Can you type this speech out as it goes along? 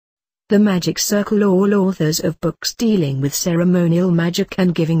The magic circle. All authors of books dealing with ceremonial magic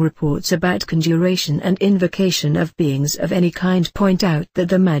and giving reports about conjuration and invocation of beings of any kind point out that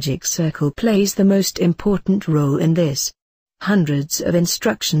the magic circle plays the most important role in this. Hundreds of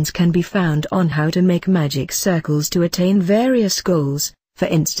instructions can be found on how to make magic circles to attain various goals, for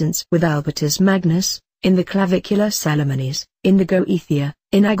instance with Albertus Magnus, in the clavicular ceremonies, in the Goetia,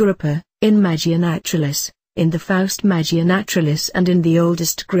 in Agrippa, in Magia Naturalis, in the Faust Magia Naturalis and in the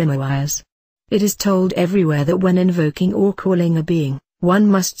oldest grimoires. It is told everywhere that when invoking or calling a being, one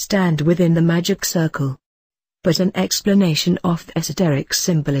must stand within the magic circle. But an explanation of the esoteric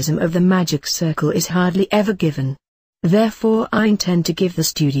symbolism of the magic circle is hardly ever given. Therefore I intend to give the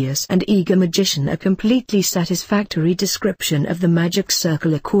studious and eager magician a completely satisfactory description of the magic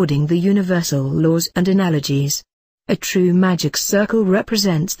circle according the universal laws and analogies. A true magic circle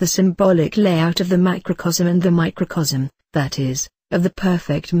represents the symbolic layout of the macrocosm and the microcosm, that is, of the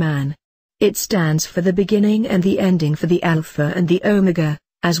perfect man. It stands for the beginning and the ending, for the Alpha and the Omega,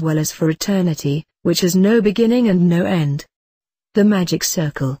 as well as for eternity, which has no beginning and no end. The magic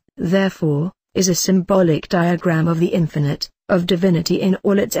circle, therefore, is a symbolic diagram of the infinite, of divinity in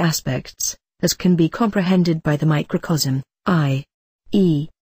all its aspects, as can be comprehended by the microcosm, i.e.,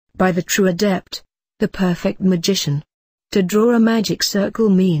 by the true adept, the perfect magician. To draw a magic circle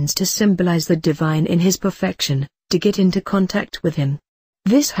means to symbolize the divine in his perfection, to get into contact with him.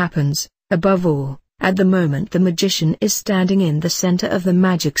 This happens, above all, at the moment the magician is standing in the center of the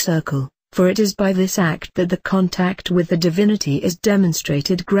magic circle, for it is by this act that the contact with the divinity is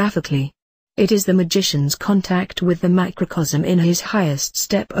demonstrated graphically. It is the magician's contact with the macrocosm in his highest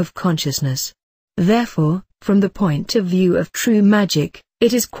step of consciousness. Therefore, from the point of view of true magic,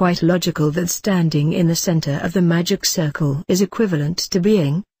 it is quite logical that standing in the center of the magic circle is equivalent to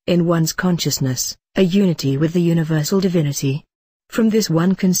being, in one's consciousness, a unity with the universal divinity. From this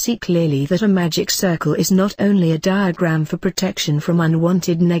one can see clearly that a magic circle is not only a diagram for protection from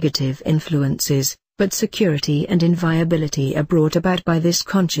unwanted negative influences, but security and inviolability are brought about by this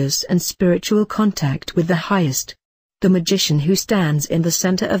conscious and spiritual contact with the highest. The magician who stands in the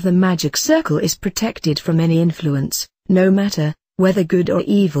center of the magic circle is protected from any influence, no matter whether good or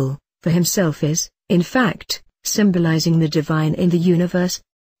evil, for himself is, in fact, symbolizing the divine in the universe.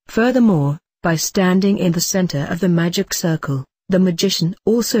 Furthermore, by standing in the center of the magic circle, the magician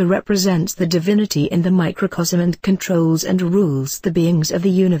also represents the divinity in the microcosm and controls and rules the beings of the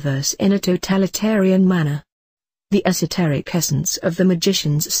universe in a totalitarian manner. The esoteric essence of the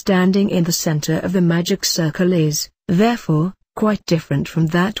magician's standing in the center of the magic circle is, therefore, quite different from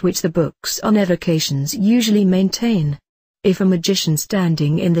that which the books on evocations usually maintain. If a magician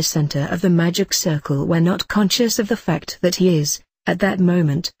standing in the center of the magic circle were not conscious of the fact that he is, at that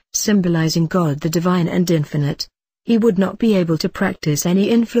moment, symbolizing God the divine and infinite, he would not be able to practice any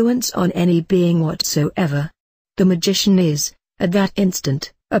influence on any being whatsoever. The magician is, at that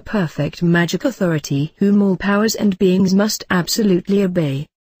instant, a perfect magic authority whom all powers and beings must absolutely obey.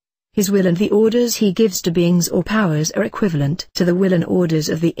 His will and the orders he gives to beings or powers are equivalent to the will and orders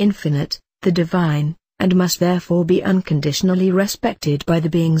of the infinite, the divine, and must therefore be unconditionally respected by the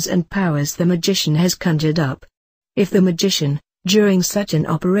beings and powers the magician has conjured up. If the magician, during such an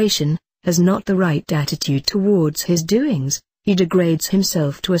operation, has not the right attitude towards his doings, he degrades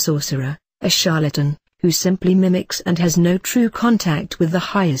himself to a sorcerer, a charlatan, who simply mimics and has no true contact with the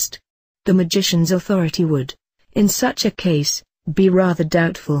highest. The magician's authority would, in such a case, be rather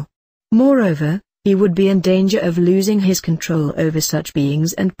doubtful. Moreover, he would be in danger of losing his control over such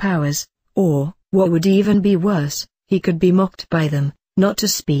beings and powers, or, what would even be worse, he could be mocked by them, not to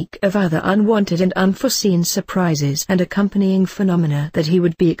speak of other unwanted and unforeseen surprises and accompanying phenomena that he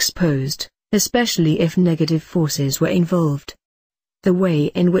would be exposed, especially if negative forces were involved. The way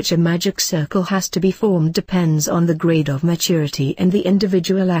in which a magic circle has to be formed depends on the grade of maturity and the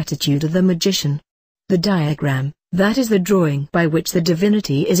individual attitude of the magician. The diagram, that is the drawing by which the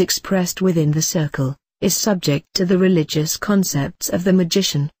divinity is expressed within the circle, is subject to the religious concepts of the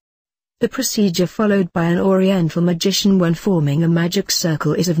magician. The procedure followed by an Oriental magician when forming a magic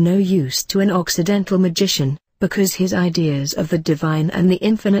circle is of no use to an Occidental magician, because his ideas of the divine and the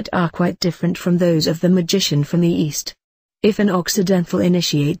infinite are quite different from those of the magician from the East. If an Occidental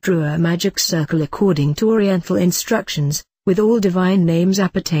initiate drew a magic circle according to Oriental instructions, with all divine names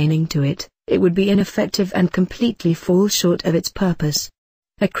appertaining to it, it would be ineffective and completely fall short of its purpose.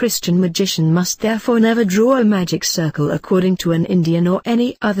 A Christian magician must therefore never draw a magic circle according to an Indian or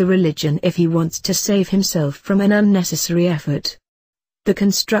any other religion if he wants to save himself from an unnecessary effort. The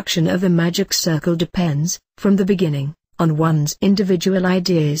construction of the magic circle depends, from the beginning, on one's individual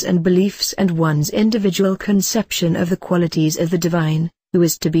ideas and beliefs and one's individual conception of the qualities of the divine, who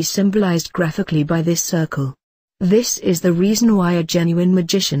is to be symbolized graphically by this circle. This is the reason why a genuine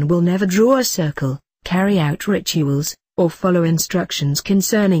magician will never draw a circle, carry out rituals, or follow instructions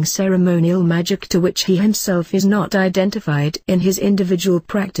concerning ceremonial magic to which he himself is not identified in his individual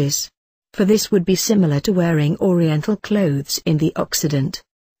practice. For this would be similar to wearing Oriental clothes in the Occident.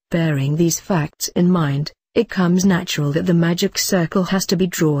 Bearing these facts in mind, it comes natural that the magic circle has to be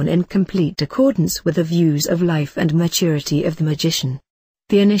drawn in complete accordance with the views of life and maturity of the magician.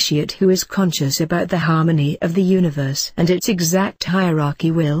 The initiate who is conscious about the harmony of the universe and its exact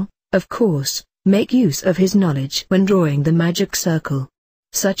hierarchy will, of course, make use of his knowledge when drawing the magic circle.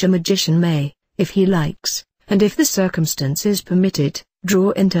 Such a magician may, if he likes, and if the circumstances permit it,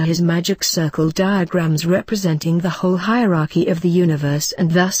 draw into his magic circle diagrams representing the whole hierarchy of the universe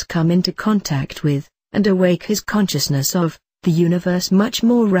and thus come into contact with, and awake his consciousness of, the universe much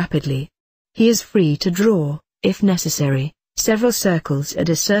more rapidly. He is free to draw, if necessary, several circles at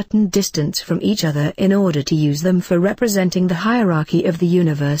a certain distance from each other in order to use them for representing the hierarchy of the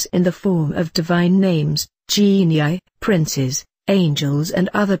universe in the form of divine names, genii, princes, angels and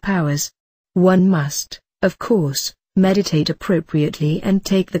other powers. One must, of course, meditate appropriately and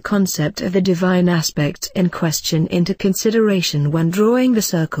take the concept of the divine aspect in question into consideration when drawing the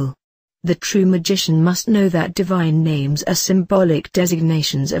circle. The true magician must know that divine names are symbolic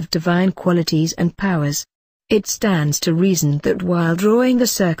designations of divine qualities and powers. It stands to reason that while drawing the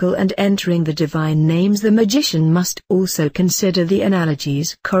circle and entering the divine names, the magician must also consider the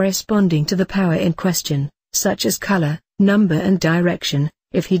analogies corresponding to the power in question, such as color, number and direction,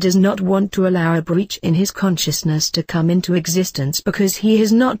 if he does not want to allow a breach in his consciousness to come into existence because he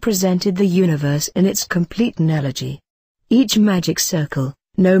has not presented the universe in its complete analogy. Each magic circle,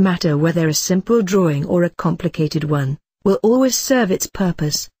 no matter whether a simple drawing or a complicated one, will always serve its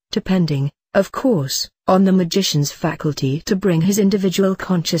purpose, depending, of course, on the magician's faculty to bring his individual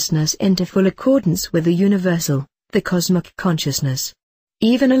consciousness into full accordance with the universal, the cosmic consciousness.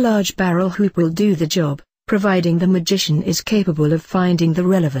 Even a large barrel hoop will do the job, providing the magician is capable of finding the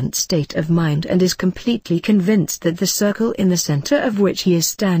relevant state of mind and is completely convinced that the circle in the center of which he is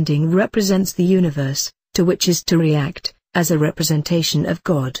standing represents the universe, to which is to react, as a representation of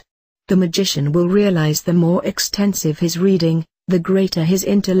God. The magician will realize the more extensive his reading, the greater his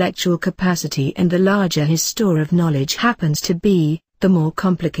intellectual capacity and the larger his store of knowledge happens to be, the more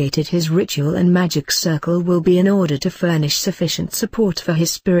complicated his ritual and magic circle will be in order to furnish sufficient support for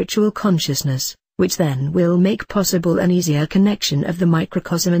his spiritual consciousness, which then will make possible an easier connection of the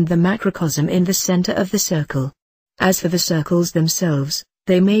microcosm and the macrocosm in the center of the circle. As for the circles themselves,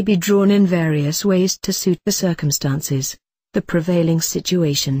 they may be drawn in various ways to suit the circumstances, the prevailing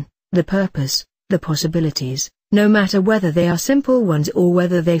situation, the purpose, the possibilities, no matter whether they are simple ones or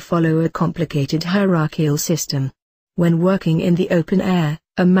whether they follow a complicated hierarchical system. When working in the open air,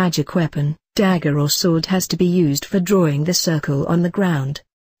 a magic weapon, dagger or sword has to be used for drawing the circle on the ground.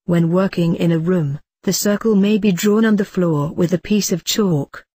 When working in a room, the circle may be drawn on the floor with a piece of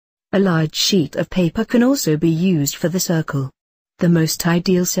chalk. A large sheet of paper can also be used for the circle. The most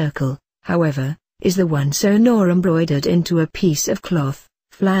ideal circle, however, is the one sewn or embroidered into a piece of cloth,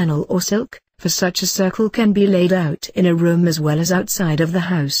 flannel or silk, for such a circle can be laid out in a room as well as outside of the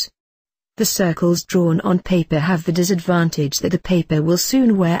house. The circles drawn on paper have the disadvantage that the paper will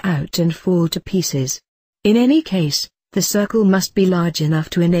soon wear out and fall to pieces. In any case, the circle must be large enough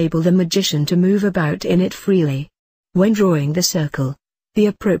to enable the magician to move about in it freely. When drawing the circle, the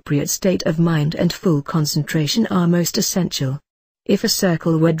appropriate state of mind and full concentration are most essential. If a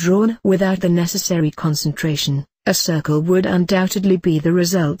circle were drawn without the necessary concentration, a circle would undoubtedly be the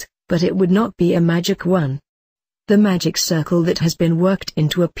result, but it would not be a magic one. The magic circle that has been worked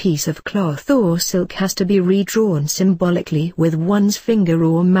into a piece of cloth or silk has to be redrawn symbolically with one's finger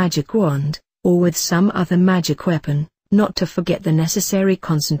or magic wand, or with some other magic weapon, not to forget the necessary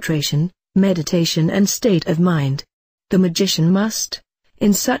concentration, meditation and state of mind. The magician must,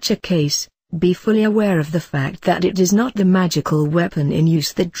 in such a case, be fully aware of the fact that it is not the magical weapon in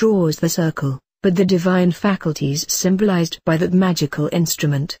use that draws the circle, but the divine faculties symbolized by that magical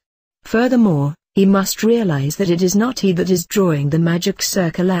instrument. Furthermore, he must realize that it is not he that is drawing the magic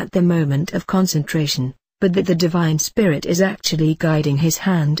circle at the moment of concentration, but that the divine spirit is actually guiding his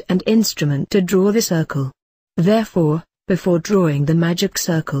hand and instrument to draw the circle. Therefore, before drawing the magic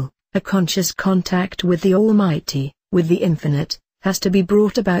circle, a conscious contact with the Almighty, with the Infinite, has to be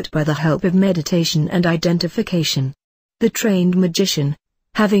brought about by the help of meditation and identification. The trained magician,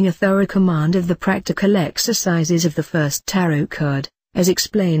 having a thorough command of the practical exercises of the first tarot card, as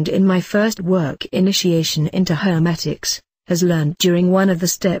explained in my first work Initiation into Hermetics, has learned during one of the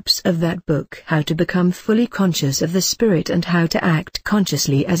steps of that book how to become fully conscious of the spirit and how to act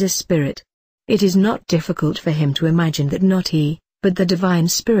consciously as a spirit. It is not difficult for him to imagine that not he, but the divine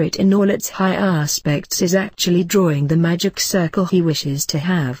spirit in all its high aspects is actually drawing the magic circle he wishes to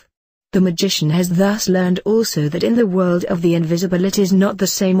have. The magician has thus learned also that in the world of the invisible it is not the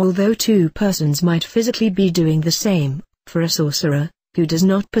same, although two persons might physically be doing the same. For a sorcerer, who does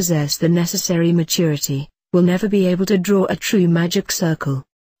not possess the necessary maturity, will never be able to draw a true magic circle.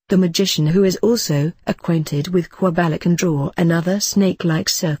 The magician who is also acquainted with Kabbalah can draw another snake-like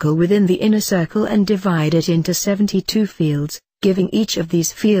circle within the inner circle and divide it into 72 fields, giving each of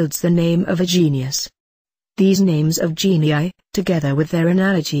these fields the name of a genius. These names of genii, together with their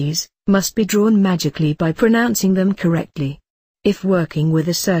analogies, must be drawn magically by pronouncing them correctly. If working with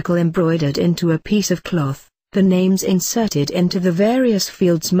a circle embroidered into a piece of cloth, the names inserted into the various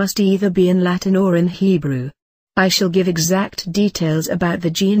fields must either be in Latin or in Hebrew. I shall give exact details about the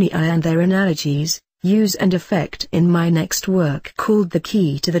genii and their analogies, use and effect in my next work called The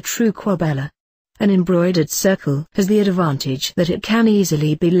Key to the True Kabbalah. An embroidered circle has the advantage that it can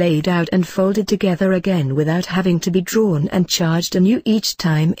easily be laid out and folded together again without having to be drawn and charged anew each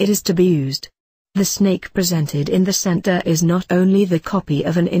time it is to be used. The snake presented in the center is not only the copy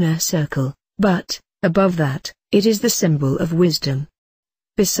of an inner circle, but, above that, it is the symbol of wisdom.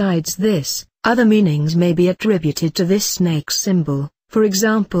 Besides this, other meanings may be attributed to this snake's symbol, for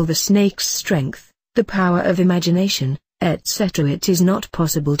example the snake's strength, the power of imagination, etc. It is not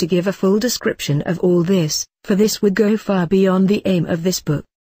possible to give a full description of all this, for this would go far beyond the aim of this book.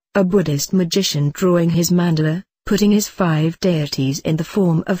 A Buddhist magician drawing his mandala, putting his 5 deities in the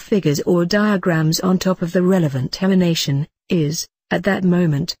form of figures or diagrams on top of the relevant emanation, is, at that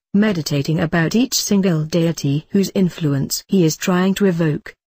moment, meditating about each single deity whose influence he is trying to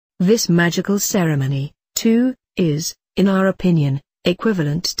evoke. This magical ceremony, too, is, in our opinion,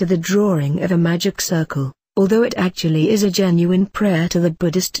 equivalent to the drawing of a magic circle, although it actually is a genuine prayer to the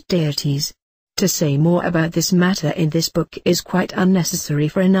Buddhist deities. To say more about this matter in this book is quite unnecessary,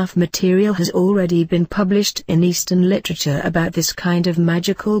 for enough material has already been published in Eastern literature about this kind of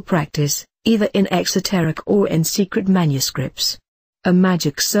magical practice, either in exoteric or in secret manuscripts. A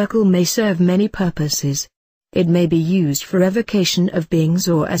magic circle may serve many purposes. It may be used for evocation of beings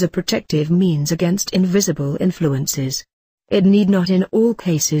or as a protective means against invisible influences. It need not in all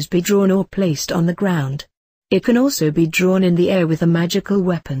cases be drawn or placed on the ground. It can also be drawn in the air with a magical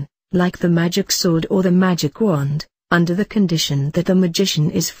weapon, like the magic sword or the magic wand, under the condition that the magician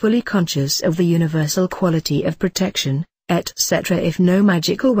is fully conscious of the universal quality of protection, etc. If no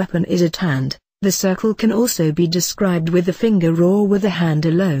magical weapon is at hand, the circle can also be described with the finger or with the hand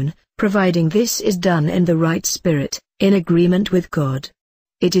alone, providing this is done in the right spirit, in agreement with God.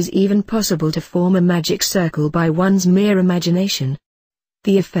 It is even possible to form a magic circle by one's mere imagination.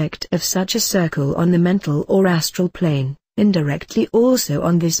 The effect of such a circle on the mental or astral plane, indirectly also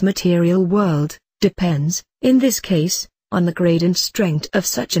on this material world, depends, in this case, on the grade and strength of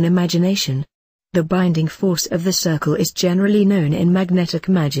such an imagination. The binding force of the circle is generally known in magnetic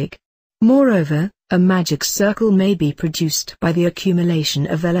magic. Moreover, a magic circle may be produced by the accumulation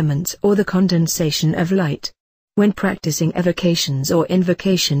of elements or the condensation of light. When practicing evocations or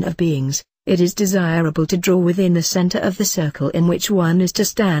invocation of beings, it is desirable to draw within the center of the circle in which one is to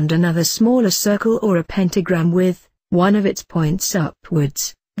stand another smaller circle or a pentagram with one of its points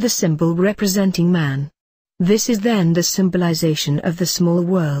upwards, the symbol representing man. This is then the symbolization of the small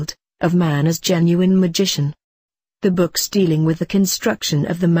world, of man as genuine magician. The books dealing with the construction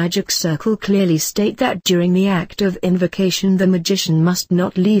of the magic circle clearly state that during the act of invocation the magician must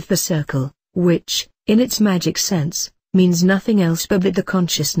not leave the circle, which, in its magic sense, means nothing else but that the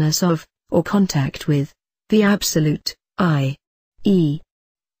consciousness of, or contact with, the absolute, i.e.,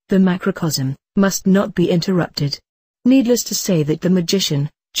 the macrocosm, must not be interrupted. Needless to say that the magician,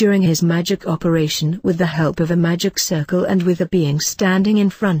 during his magic operation with the help of a magic circle and with a being standing in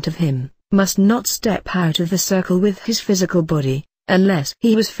front of him, must not step out of the circle with his physical body, unless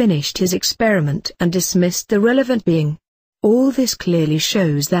he has finished his experiment and dismissed the relevant being. All this clearly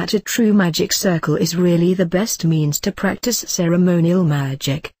shows that a true magic circle is really the best means to practice ceremonial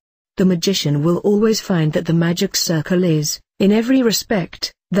magic. The magician will always find that the magic circle is, in every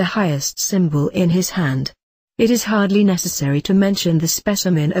respect, the highest symbol in his hand. It is hardly necessary to mention the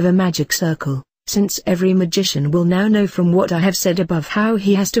specimen of a magic circle, since every magician will now know from what I have said above how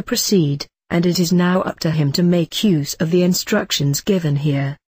he has to proceed, and it is now up to him to make use of the instructions given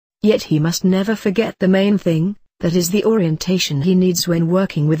here. Yet he must never forget the main thing, that is the orientation he needs when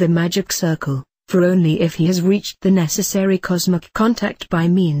working with a magic circle, for only if he has reached the necessary cosmic contact by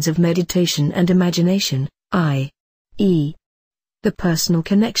means of meditation and imagination, i.e., e. the personal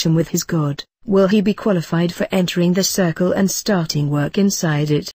connection with his God. Will he be qualified for entering the circle and starting work inside it?